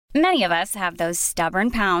Many of us have those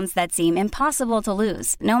stubborn pounds that seem impossible to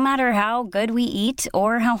lose, no matter how good we eat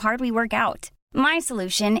or how hard we work out. My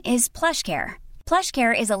solution is PlushCare.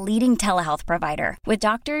 PlushCare is a leading telehealth provider with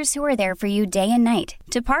doctors who are there for you day and night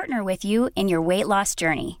to partner with you in your weight loss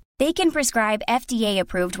journey. They can prescribe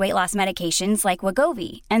FDA-approved weight loss medications like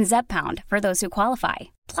Wegovy and Zepbound for those who qualify.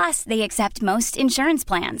 Plus, they accept most insurance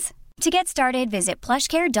plans. To get started, visit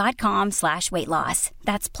plushcare.com/weightloss.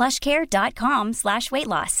 That's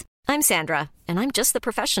plushcare.com/weightloss. I'm Sandra, and I'm just the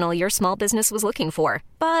professional your small business was looking for.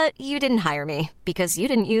 But you didn't hire me because you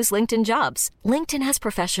didn't use LinkedIn Jobs. LinkedIn has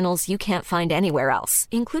professionals you can't find anywhere else,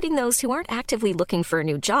 including those who aren't actively looking for a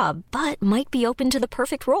new job, but might be open to the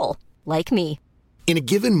perfect role, like me. In a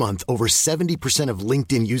given month, over 70% of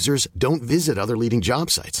LinkedIn users don't visit other leading job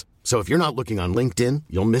sites. So if you're not looking on LinkedIn,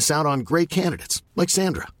 you'll miss out on great candidates like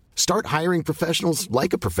Sandra. Start hiring professionals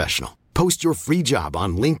like a professional. Post your free job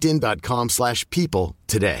on linkedin.com/people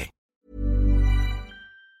today.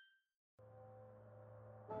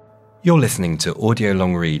 You're listening to audio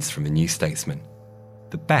long reads from The New Statesman,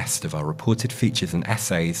 the best of our reported features and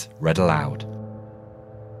essays read aloud.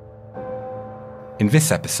 In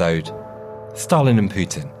this episode, Stalin and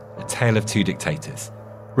Putin, A Tale of Two Dictators,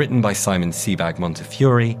 written by Simon Sebag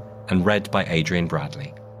Montefiore and read by Adrian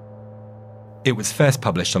Bradley. It was first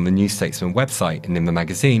published on the New Statesman website and in the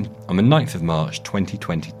magazine on the 9th of March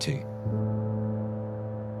 2022.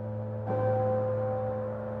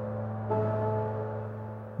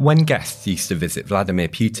 When guests used to visit Vladimir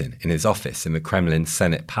Putin in his office in the Kremlin's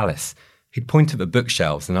Senate Palace, he'd point at the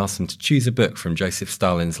bookshelves and ask them to choose a book from Joseph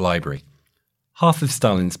Stalin's library. Half of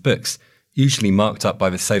Stalin's books, usually marked up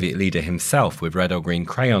by the Soviet leader himself with red or green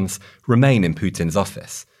crayons, remain in Putin's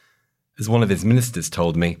office. As one of his ministers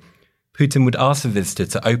told me, Putin would ask the visitor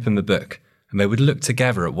to open the book, and they would look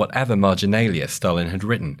together at whatever marginalia Stalin had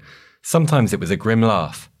written. Sometimes it was a grim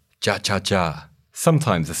laugh, ja-ja-ja.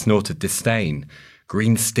 Sometimes a snort of disdain,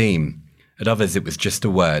 green steam. At others it was just a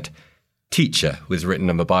word. Teacher was written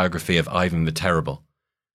on the biography of Ivan the Terrible.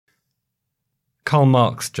 Karl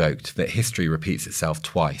Marx joked that history repeats itself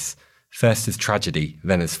twice, first as tragedy,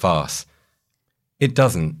 then as farce. It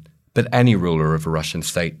doesn't. But any ruler of a Russian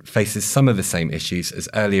state faces some of the same issues as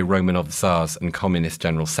earlier Romanov Tsars and Communist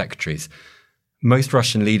General Secretaries. Most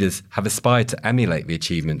Russian leaders have aspired to emulate the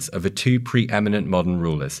achievements of the two preeminent modern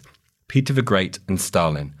rulers, Peter the Great and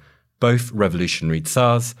Stalin, both revolutionary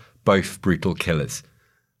Tsars, both brutal killers.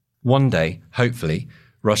 One day, hopefully,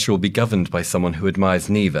 Russia will be governed by someone who admires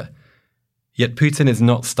neither. Yet Putin is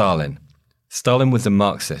not Stalin. Stalin was a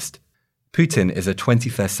Marxist. Putin is a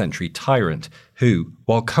 21st century tyrant who,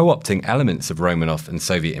 while co-opting elements of Romanov and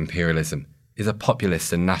Soviet imperialism, is a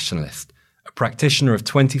populist and nationalist, a practitioner of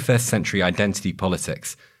 21st century identity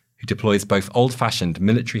politics, who deploys both old-fashioned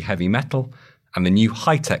military heavy metal and the new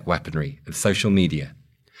high-tech weaponry of social media.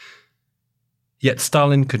 Yet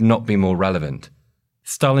Stalin could not be more relevant.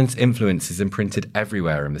 Stalin's influence is imprinted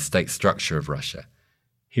everywhere in the state structure of Russia.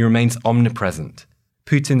 He remains omnipresent.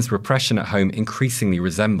 Putin's repression at home increasingly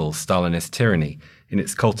resembles Stalinist tyranny in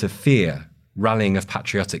its cult of fear, rallying of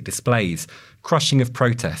patriotic displays, crushing of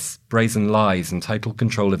protests, brazen lies and total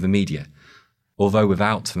control of the media, although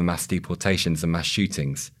without the mass deportations and mass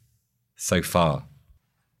shootings. So far.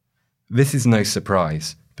 This is no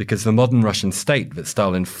surprise, because the modern Russian state that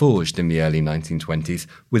Stalin forged in the early 1920s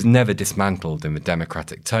was never dismantled in the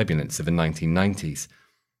democratic turbulence of the 1990s.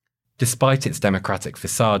 Despite its democratic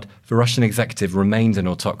facade, the Russian executive remained an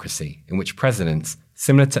autocracy in which presidents,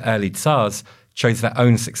 similar to early Tsars, chose their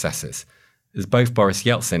own successors, as both Boris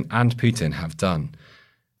Yeltsin and Putin have done.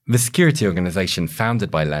 The security organization founded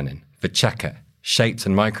by Lenin, the Cheka, shaped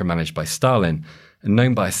and micromanaged by Stalin, and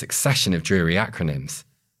known by a succession of dreary acronyms,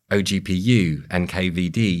 OGPU,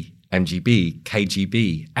 NKVD, MGB,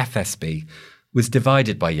 KGB, FSB, was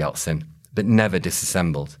divided by Yeltsin, but never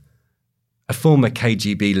disassembled. A former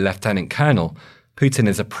KGB lieutenant colonel, Putin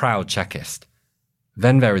is a proud Chekist.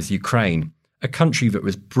 Then there is Ukraine, a country that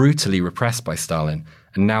was brutally repressed by Stalin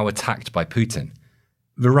and now attacked by Putin.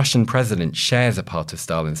 The Russian president shares a part of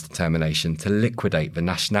Stalin's determination to liquidate the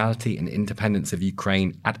nationality and independence of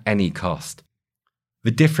Ukraine at any cost.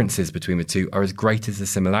 The differences between the two are as great as the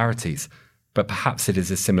similarities, but perhaps it is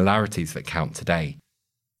the similarities that count today.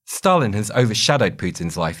 Stalin has overshadowed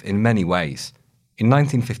Putin's life in many ways. In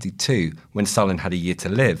 1952, when Stalin had a year to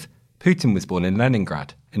live, Putin was born in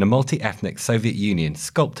Leningrad, in a multi-ethnic Soviet Union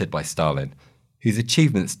sculpted by Stalin, whose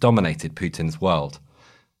achievements dominated Putin's world.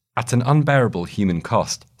 At an unbearable human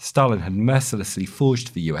cost, Stalin had mercilessly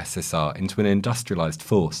forged the USSR into an industrialized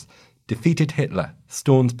force, defeated Hitler,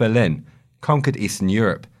 stormed Berlin, conquered Eastern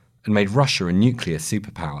Europe, and made Russia a nuclear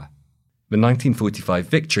superpower. The 1945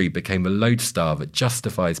 victory became the lodestar that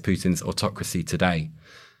justifies Putin's autocracy today.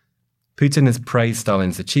 Putin has praised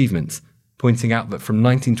Stalin's achievements, pointing out that from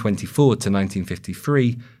 1924 to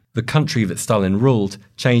 1953, the country that Stalin ruled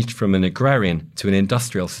changed from an agrarian to an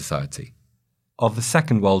industrial society. Of the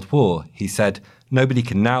Second World War, he said, "Nobody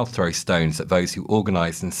can now throw stones at those who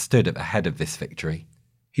organised and stood at the head of this victory."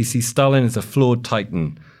 He sees Stalin as a flawed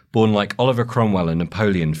titan, born like Oliver Cromwell and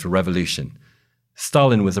Napoleon for revolution.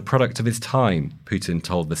 Stalin was a product of his time, Putin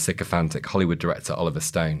told the sycophantic Hollywood director Oliver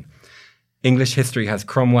Stone. English history has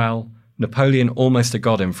Cromwell, Napoleon almost a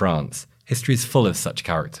god in France. History is full of such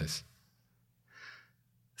characters.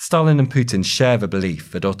 Stalin and Putin share the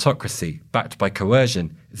belief that autocracy, backed by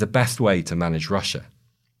coercion, is the best way to manage Russia.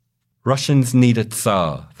 Russians need a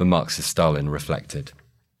Tsar, the Marxist Stalin reflected.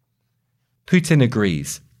 Putin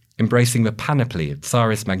agrees, embracing the panoply of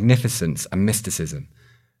Tsarist magnificence and mysticism.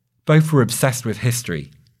 Both were obsessed with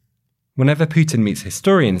history. Whenever Putin meets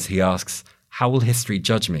historians, he asks, "How will history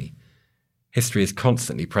judge me?" History is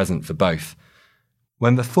constantly present for both.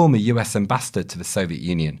 When the former US ambassador to the Soviet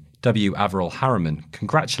Union, W. Averell Harriman,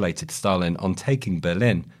 congratulated Stalin on taking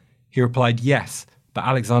Berlin, he replied yes, but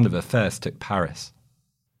Alexander I took Paris.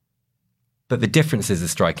 But the differences are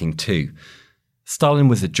striking too. Stalin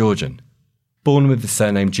was a Georgian, born with the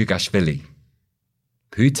surname Djugashvili.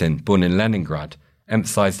 Putin, born in Leningrad,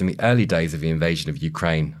 emphasized in the early days of the invasion of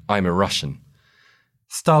Ukraine, "I'm a Russian."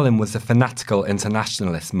 Stalin was a fanatical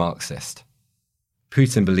internationalist Marxist.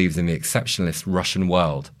 Putin believes in the exceptionalist Russian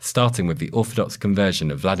world, starting with the Orthodox conversion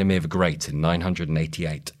of Vladimir the Great in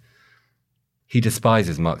 988. He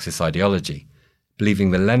despises Marxist ideology,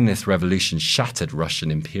 believing the Leninist revolution shattered Russian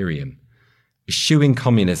imperium. Eschewing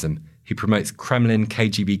communism, he promotes Kremlin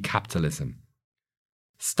KGB capitalism.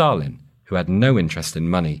 Stalin, who had no interest in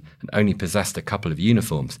money and only possessed a couple of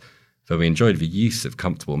uniforms, though he enjoyed the use of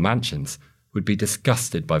comfortable mansions, would be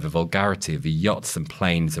disgusted by the vulgarity of the yachts and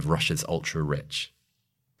planes of Russia's ultra-rich.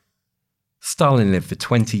 Stalin lived for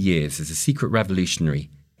 20 years as a secret revolutionary,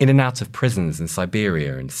 in and out of prisons in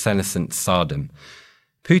Siberia and senescent Tsardom.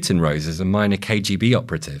 Putin rose as a minor KGB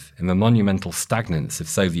operative in the monumental stagnance of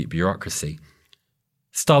Soviet bureaucracy.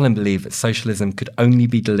 Stalin believed that socialism could only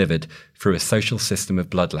be delivered through a social system of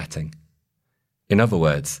bloodletting. In other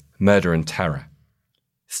words, murder and terror.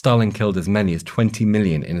 Stalin killed as many as 20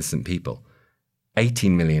 million innocent people.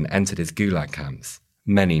 18 million entered his gulag camps.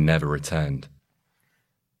 Many never returned.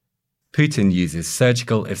 Putin uses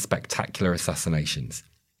surgical if spectacular assassinations,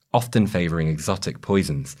 often favouring exotic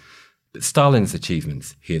poisons. But Stalin's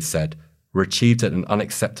achievements, he has said, were achieved at an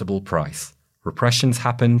unacceptable price. Repressions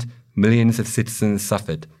happened, millions of citizens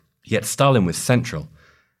suffered, yet Stalin was central.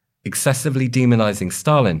 Excessively demonising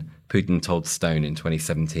Stalin, Putin told Stone in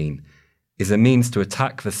 2017, is a means to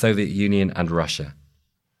attack the Soviet Union and Russia.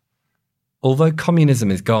 Although communism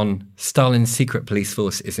is gone, Stalin's secret police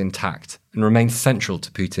force is intact and remains central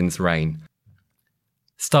to Putin's reign.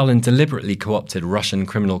 Stalin deliberately co-opted Russian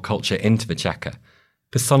criminal culture into the Cheka,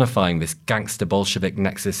 personifying this gangster Bolshevik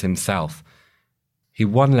nexus himself. He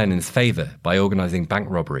won Lenin's favour by organising bank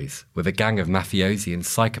robberies with a gang of mafiosi and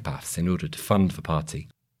psychopaths in order to fund the party.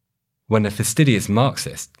 When a fastidious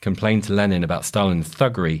Marxist complained to Lenin about Stalin's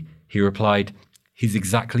thuggery, he replied, "He's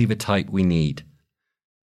exactly the type we need."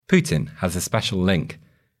 Putin has a special link.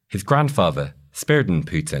 His grandfather, Spiridon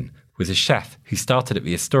Putin, was a chef who started at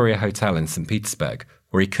the Astoria Hotel in St. Petersburg,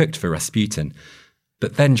 where he cooked for Rasputin,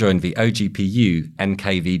 but then joined the OGPU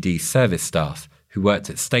NKVD service staff, who worked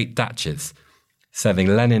at state dachas, serving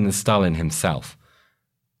Lenin and Stalin himself.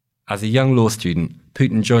 As a young law student,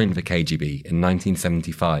 Putin joined the KGB in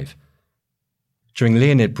 1975. During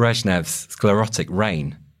Leonid Brezhnev's sclerotic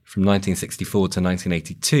reign, from 1964 to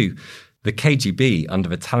 1982, the KGB, under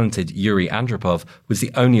the talented Yuri Andropov, was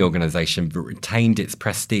the only organisation that retained its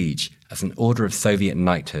prestige as an Order of Soviet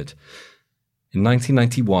Knighthood. In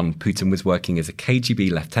 1991, Putin was working as a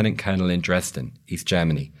KGB lieutenant colonel in Dresden, East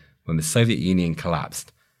Germany, when the Soviet Union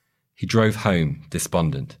collapsed. He drove home,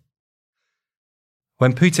 despondent.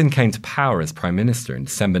 When Putin came to power as Prime Minister in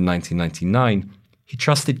December 1999, he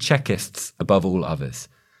trusted Chekists above all others,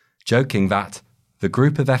 joking that the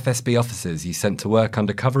group of FSB officers he sent to work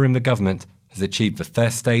undercover in the government has achieved the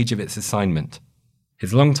first stage of its assignment.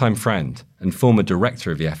 His longtime friend and former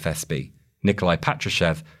director of the FSB, Nikolai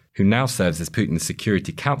Patrushev, who now serves as Putin's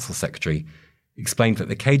Security Council Secretary, explained that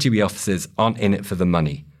the KGB officers aren't in it for the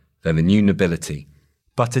money. They're the new nobility.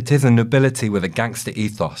 But it is a nobility with a gangster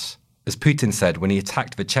ethos. As Putin said when he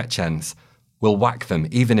attacked the Chechens, "We'll whack them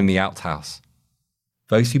even in the outhouse."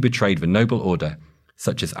 Those who betrayed the noble order,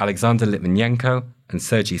 such as Alexander Litvinenko and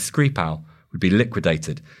Sergei Skripal, would be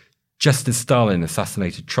liquidated, just as Stalin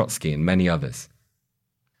assassinated Trotsky and many others.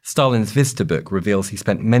 Stalin's visitor book reveals he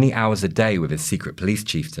spent many hours a day with his secret police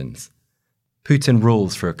chieftains. Putin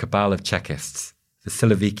rules through a cabal of Chekists, the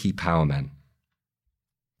Siloviki power men.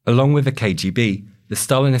 Along with the KGB, the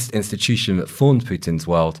Stalinist institution that formed Putin's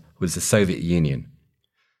world was the Soviet Union.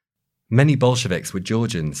 Many Bolsheviks were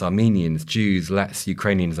Georgians, Armenians, Jews, Lets,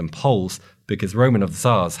 Ukrainians and Poles because Romanov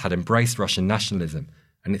Tsars had embraced Russian nationalism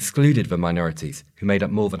and excluded the minorities who made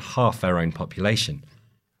up more than half their own population.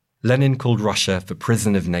 Lenin called Russia the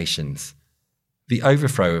prison of nations. The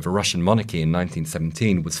overthrow of a Russian monarchy in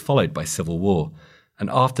 1917 was followed by civil war, and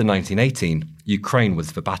after 1918, Ukraine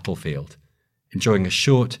was the battlefield, enjoying a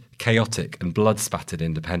short, chaotic and blood-spattered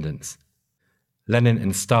independence. Lenin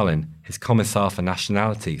and Stalin, his commissar for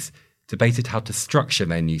nationalities, debated how to structure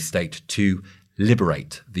their new state to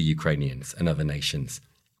liberate the Ukrainians and other nations,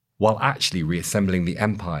 while actually reassembling the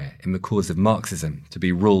empire in the cause of Marxism to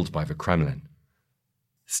be ruled by the Kremlin.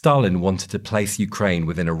 Stalin wanted to place Ukraine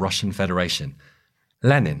within a Russian federation.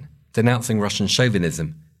 Lenin, denouncing Russian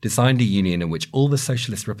chauvinism, designed a union in which all the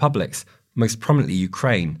socialist republics, most prominently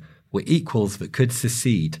Ukraine, were equals that could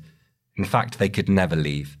secede. In fact, they could never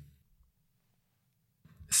leave.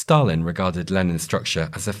 Stalin regarded Lenin's structure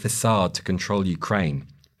as a facade to control Ukraine,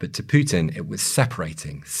 but to Putin it was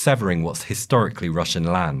severing what's historically Russian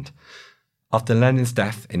land. After Lenin's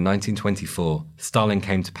death in 1924, Stalin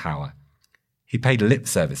came to power. He paid lip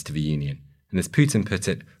service to the Union, and as Putin put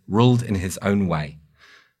it, ruled in his own way,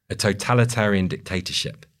 a totalitarian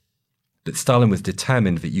dictatorship. But Stalin was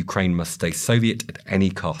determined that Ukraine must stay Soviet at any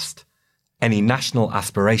cost. Any national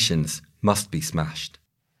aspirations must be smashed.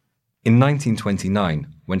 In 1929,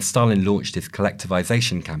 when Stalin launched his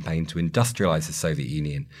collectivization campaign to industrialize the Soviet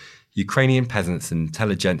Union, Ukrainian peasants and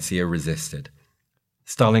intelligentsia resisted.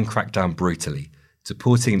 Stalin cracked down brutally,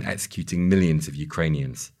 deporting and executing millions of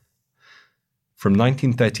Ukrainians. From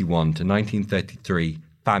 1931 to 1933,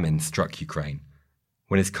 famine struck Ukraine.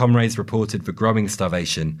 When his comrades reported the growing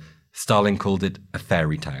starvation, Stalin called it a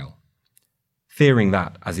fairy tale. Fearing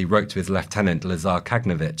that, as he wrote to his lieutenant Lazar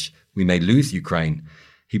Kagnovich, we may lose Ukraine,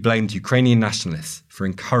 he blamed Ukrainian nationalists for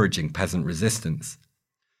encouraging peasant resistance.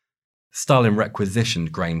 Stalin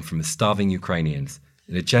requisitioned grain from the starving Ukrainians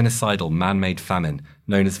in a genocidal man-made famine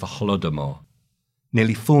known as the Holodomor.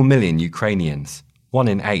 Nearly 4 million Ukrainians, 1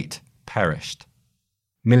 in 8, perished.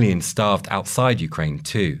 Millions starved outside Ukraine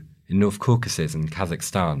too, in North Caucasus and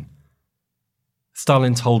Kazakhstan.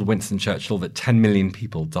 Stalin told Winston Churchill that 10 million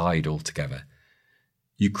people died altogether.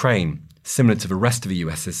 Ukraine, similar to the rest of the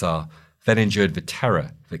USSR, then endured the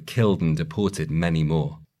terror that killed and deported many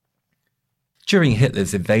more. During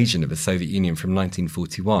Hitler's invasion of the Soviet Union from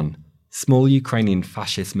 1941, small Ukrainian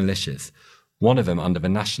fascist militias, one of them under the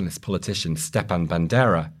nationalist politician Stepan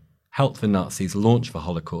Bandera, helped the Nazis launch the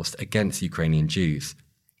Holocaust against Ukrainian Jews,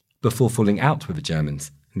 before falling out with the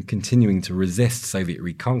Germans and continuing to resist Soviet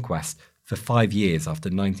reconquest for 5 years after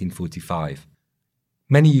 1945.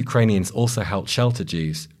 Many Ukrainians also helped shelter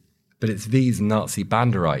Jews, but it's these Nazi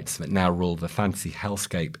Banderites that now rule the fancy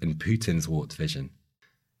hellscape in Putin's warped vision.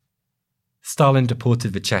 Stalin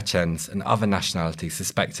deported the Chechens and other nationalities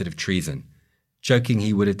suspected of treason, joking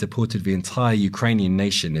he would have deported the entire Ukrainian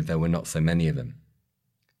nation if there were not so many of them.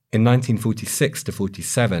 In 1946 to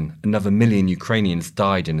 47, another 1 million Ukrainians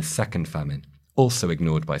died in a second famine, also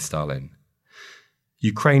ignored by Stalin.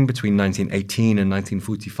 Ukraine between 1918 and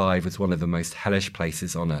 1945 was one of the most hellish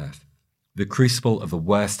places on earth, the crucible of the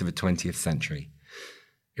worst of the 20th century.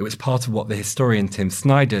 It was part of what the historian Tim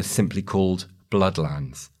Snyder simply called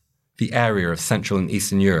Bloodlands, the area of Central and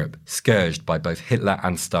Eastern Europe scourged by both Hitler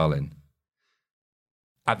and Stalin.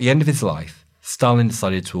 At the end of his life, Stalin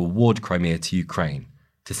decided to award Crimea to Ukraine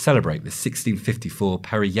to celebrate the 1654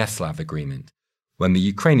 Pereyaslav Agreement, when the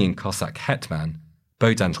Ukrainian Cossack hetman,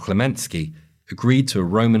 Bohdan Khmelnytsky, agreed to a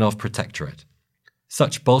Romanov protectorate.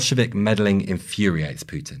 Such Bolshevik meddling infuriates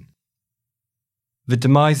Putin. The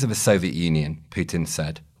demise of the Soviet Union, Putin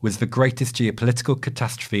said, was the greatest geopolitical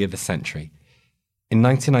catastrophe of the century. In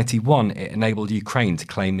 1991, it enabled Ukraine to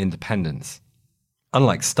claim independence.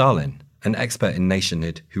 Unlike Stalin, an expert in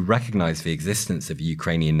nationhood who recognized the existence of a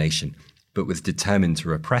Ukrainian nation but was determined to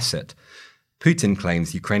repress it, Putin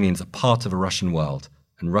claims Ukrainians are part of a Russian world,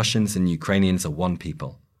 and Russians and Ukrainians are one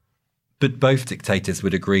people. But both dictators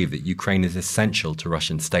would agree that Ukraine is essential to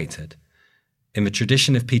Russian statehood. In the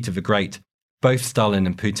tradition of Peter the Great, both Stalin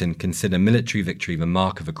and Putin consider military victory the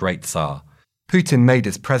mark of a great Tsar. Putin made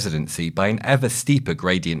his presidency by an ever steeper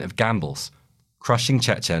gradient of gambles, crushing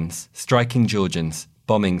Chechens, striking Georgians,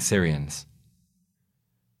 bombing Syrians.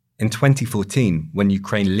 In 2014, when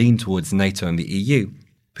Ukraine leaned towards NATO and the EU,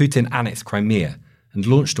 Putin annexed Crimea, and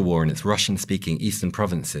launched a war in its Russian-speaking eastern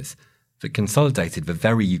provinces that consolidated the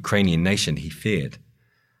very Ukrainian nation he feared.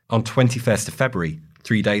 On 21st of February,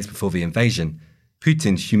 3 days before the invasion,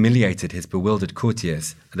 Putin humiliated his bewildered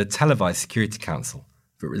courtiers at a televised Security Council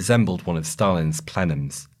that resembled one of Stalin's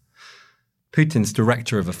plenums. Putin's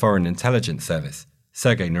director of a foreign intelligence service,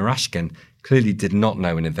 Sergei Narashkin, clearly did not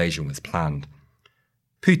know an invasion was planned.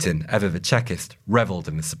 Putin, ever the Chekist, revelled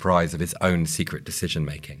in the surprise of his own secret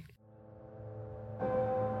decision-making.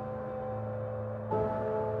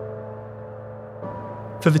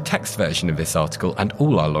 For the text version of this article and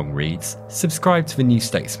all our long reads, subscribe to The New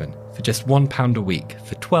Statesman for just £1 a week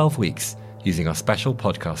for 12 weeks using our special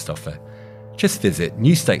podcast offer. Just visit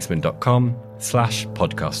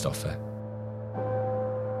newstatesman.com/podcast offer.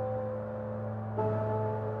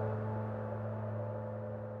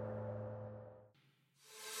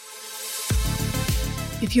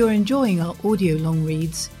 If you're enjoying our audio long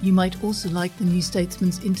reads, you might also like the New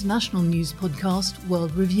Statesman's international news podcast,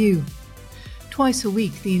 World Review. Twice a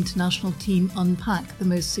week, the international team unpack the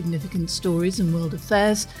most significant stories in world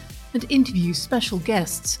affairs and interview special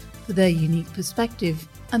guests for their unique perspective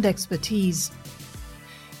and expertise.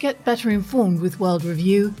 Get better informed with World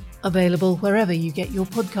Review, available wherever you get your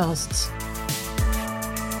podcasts.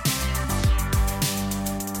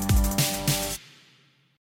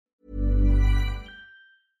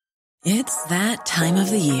 It's that time of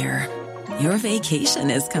the year. Your vacation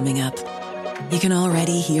is coming up. You can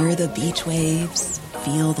already hear the beach waves,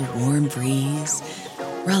 feel the warm breeze,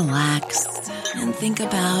 relax, and think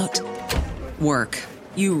about work.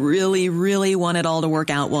 You really, really want it all to work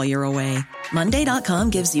out while you're away. Monday.com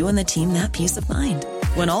gives you and the team that peace of mind.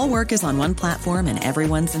 When all work is on one platform and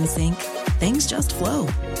everyone's in sync, things just flow.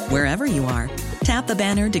 Wherever you are, tap the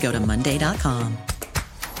banner to go to Monday.com.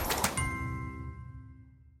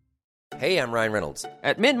 Hey, I'm Ryan Reynolds.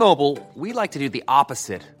 At Mint Mobile, we like to do the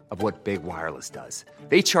opposite of what Big Wireless does.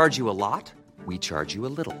 They charge you a lot, we charge you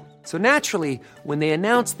a little. So naturally, when they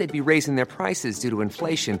announced they'd be raising their prices due to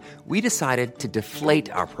inflation, we decided to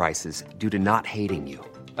deflate our prices due to not hating you.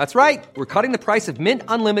 That's right. We're cutting the price of Mint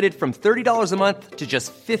Unlimited from $30 a month to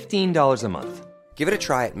just $15 a month. Give it a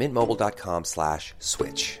try at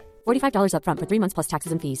mintmobile.com/switch. $45 up front for 3 months plus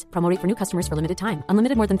taxes and fees. Promo rate for new customers for limited time.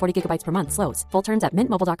 Unlimited more than 40 gigabytes per month. Slows full terms at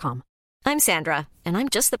mintmobile.com. I'm Sandra, and I'm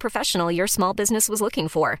just the professional your small business was looking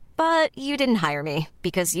for. But you didn't hire me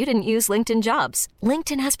because you didn't use LinkedIn Jobs.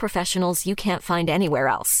 LinkedIn has professionals you can't find anywhere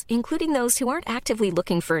else, including those who aren't actively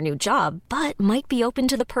looking for a new job, but might be open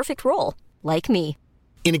to the perfect role, like me.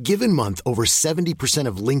 In a given month, over 70%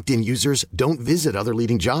 of LinkedIn users don't visit other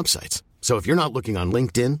leading job sites. So if you're not looking on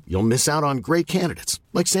LinkedIn, you'll miss out on great candidates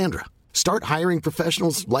like Sandra. Start hiring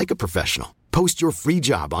professionals like a professional. Post your free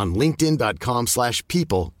job on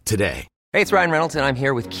linkedin.com/people today. Hey, it's Ryan Reynolds, and I'm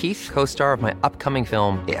here with Keith, co-star of my upcoming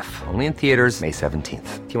film, If, only in theaters May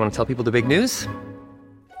 17th. Do you want to tell people the big news?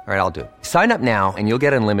 All right, I'll do it. Sign up now and you'll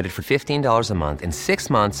get unlimited for $15 a month and 6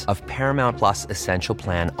 months of Paramount Plus Essential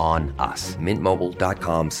Plan on us.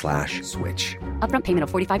 mintmobile.com/switch. Upfront payment of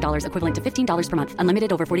 $45 equivalent to $15 per month.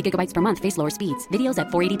 Unlimited over 40 gigabytes per month. Face lower speeds. Videos at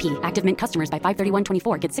 480p. Active Mint customers by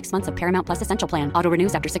 531.24 get 6 months of Paramount Plus Essential Plan. Auto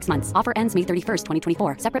renews after 6 months. Offer ends May 31st,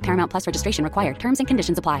 2024. Separate Paramount Plus registration required. Terms and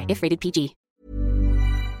conditions apply if rated PG.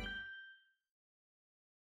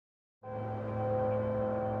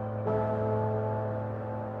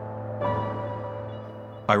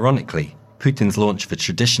 Ironically, Putin's launch of a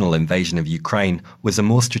traditional invasion of Ukraine was a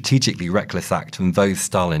more strategically reckless act than those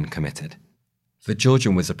Stalin committed. The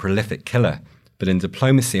Georgian was a prolific killer, but in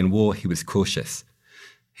diplomacy and war he was cautious.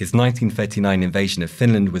 His 1939 invasion of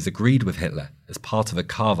Finland was agreed with Hitler as part of a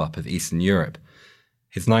carve-up of Eastern Europe.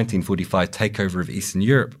 His 1945 takeover of Eastern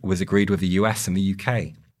Europe was agreed with the US and the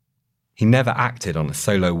UK. He never acted on a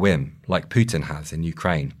solo whim like Putin has in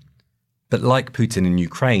Ukraine. But like Putin in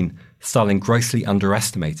Ukraine, Stalin grossly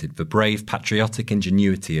underestimated the brave patriotic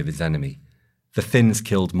ingenuity of his enemy. The Finns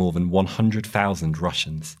killed more than 100,000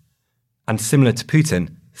 Russians. And similar to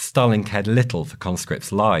Putin, Stalin cared little for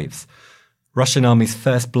conscripts' lives. Russian armies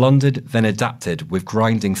first blundered, then adapted with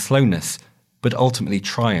grinding slowness, but ultimately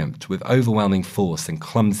triumphed with overwhelming force and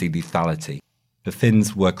clumsy lethality. The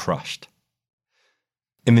Finns were crushed.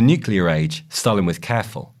 In the nuclear age, Stalin was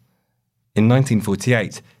careful. In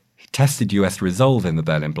 1948, he tested US resolve in the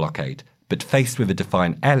Berlin blockade, but faced with a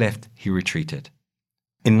defiant airlift, he retreated.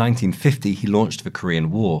 In 1950, he launched the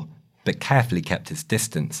Korean War, but carefully kept his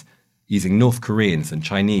distance, using North Koreans and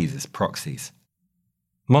Chinese as proxies.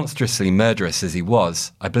 Monstrously murderous as he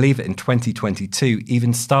was, I believe that in 2022,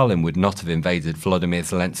 even Stalin would not have invaded Volodymyr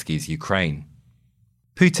Zelensky's Ukraine.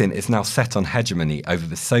 Putin is now set on hegemony over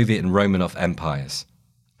the Soviet and Romanov empires.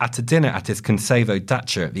 At a dinner at his Konsevo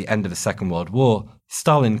dacha at the end of the Second World War,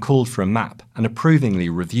 Stalin called for a map and approvingly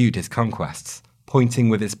reviewed his conquests, pointing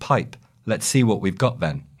with his pipe. "Let's see what we've got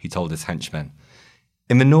then," he told his henchmen.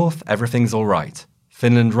 "In the north, everything's all right.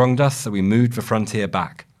 Finland wronged us, so we moved the frontier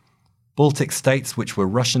back. Baltic states, which were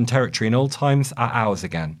Russian territory in old times, are ours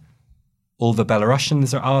again. All the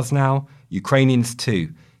Belarusians are ours now, Ukrainians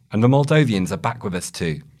too, and the Moldovians are back with us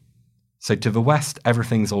too. So to the west,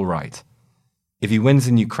 everything's all right." If he wins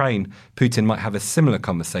in Ukraine, Putin might have a similar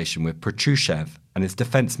conversation with Patrushev and his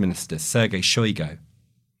defense minister Sergei Shoigu.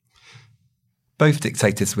 Both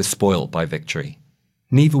dictators were spoiled by victory.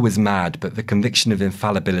 Neither was mad, but the conviction of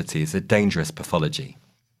infallibility is a dangerous pathology.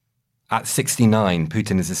 At 69,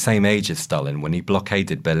 Putin is the same age as Stalin when he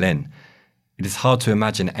blockaded Berlin. It is hard to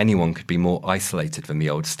imagine anyone could be more isolated than the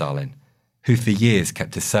old Stalin, who for years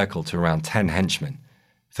kept his circle to around 10 henchmen,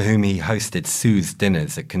 for whom he hosted soothed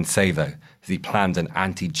dinners at Konsevo as he planned an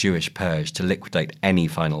anti-Jewish purge to liquidate any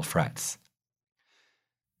final threats.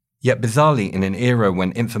 Yet bizarrely, in an era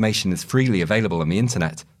when information is freely available on the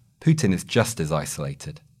internet, Putin is just as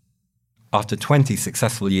isolated. After 20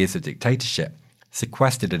 successful years of dictatorship,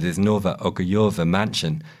 sequestered at his Nova Ogoyova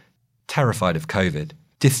mansion, terrified of COVID,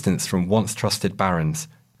 distanced from once trusted barons,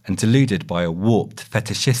 and deluded by a warped,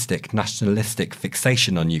 fetishistic, nationalistic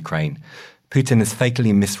fixation on Ukraine, Putin has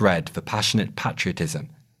fakely misread the passionate patriotism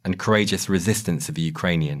and courageous resistance of the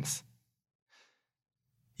Ukrainians.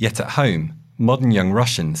 Yet at home, modern young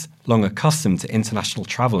Russians, long accustomed to international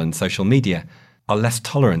travel and social media, are less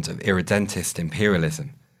tolerant of irredentist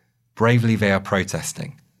imperialism. Bravely they are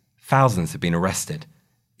protesting. Thousands have been arrested.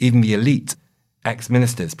 Even the elite,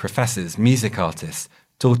 ex-ministers, professors, music artists,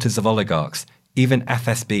 daughters of oligarchs, even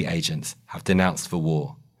FSB agents have denounced the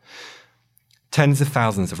war. Tens of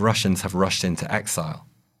thousands of Russians have rushed into exile.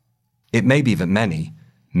 It may be that many,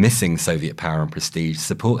 missing Soviet power and prestige,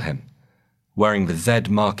 support him, wearing the Z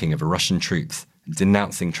marking of the Russian troops,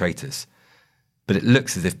 denouncing traitors. But it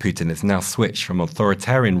looks as if Putin has now switched from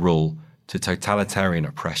authoritarian rule to totalitarian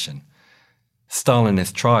oppression.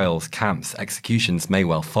 Stalinist trials, camps, executions may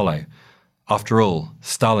well follow. After all,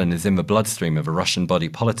 Stalin is in the bloodstream of a Russian body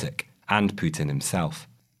politic and Putin himself.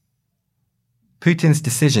 Putin's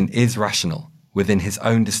decision is rational within his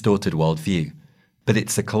own distorted worldview, but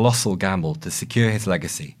it's a colossal gamble to secure his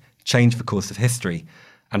legacy, change the course of history,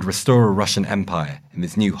 and restore a Russian empire in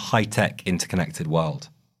this new high-tech interconnected world.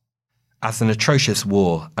 As an atrocious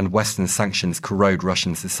war and Western sanctions corrode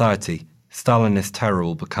Russian society, Stalinist terror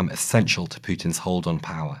will become essential to Putin's hold on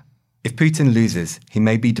power. If Putin loses, he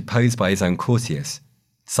may be deposed by his own courtiers.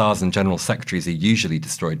 Tsars and general secretaries are usually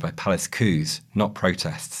destroyed by palace coups, not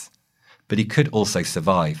protests. But he could also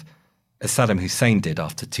survive, as Saddam Hussein did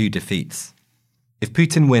after 2 defeats. If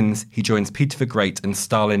Putin wins, he joins Peter the Great and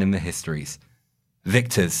Stalin in the histories.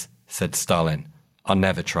 "Victors," said Stalin, "are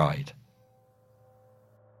never tried."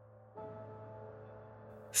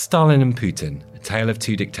 Stalin and Putin, A Tale of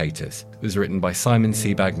Two Dictators, was written by Simon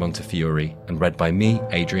Sebag Montefiore and read by me,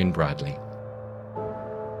 Adrian Bradley.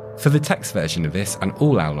 For the text version of this and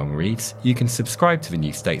all our long reads, you can subscribe to The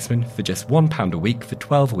New Statesman for just £1 a week for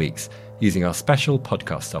 12 weeks using our special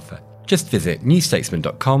podcast offer. Just visit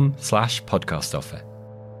newstatesman.com/podcast offer.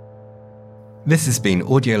 This has been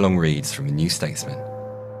Audio Long Reads from The New Statesman.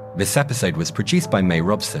 This episode was produced by May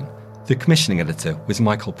Robson. The commissioning editor was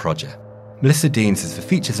Michael Prodger. Melissa Deans is the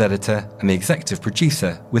features editor, and the executive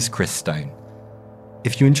producer was Chris Stone.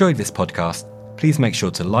 If you enjoyed this podcast, please make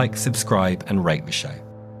sure to like, subscribe, and rate the show.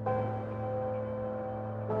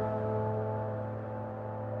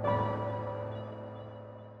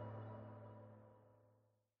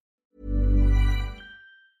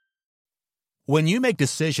 When you make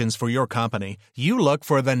decisions for your company, you look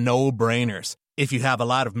for the no-brainers. If you have a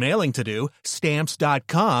lot of mailing to do,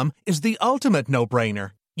 Stamps.com is the ultimate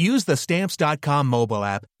no-brainer. Use the Stamps.com mobile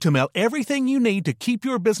app to mail everything you need to keep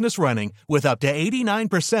your business running with up to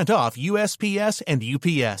 89% off USPS and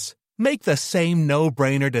UPS. Make the same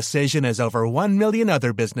no-brainer decision as over 1 million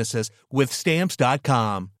other businesses with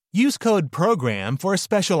Stamps.com. Use code PROGRAM for a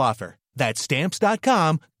special offer. That's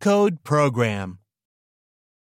Stamps.com, code PROGRAM.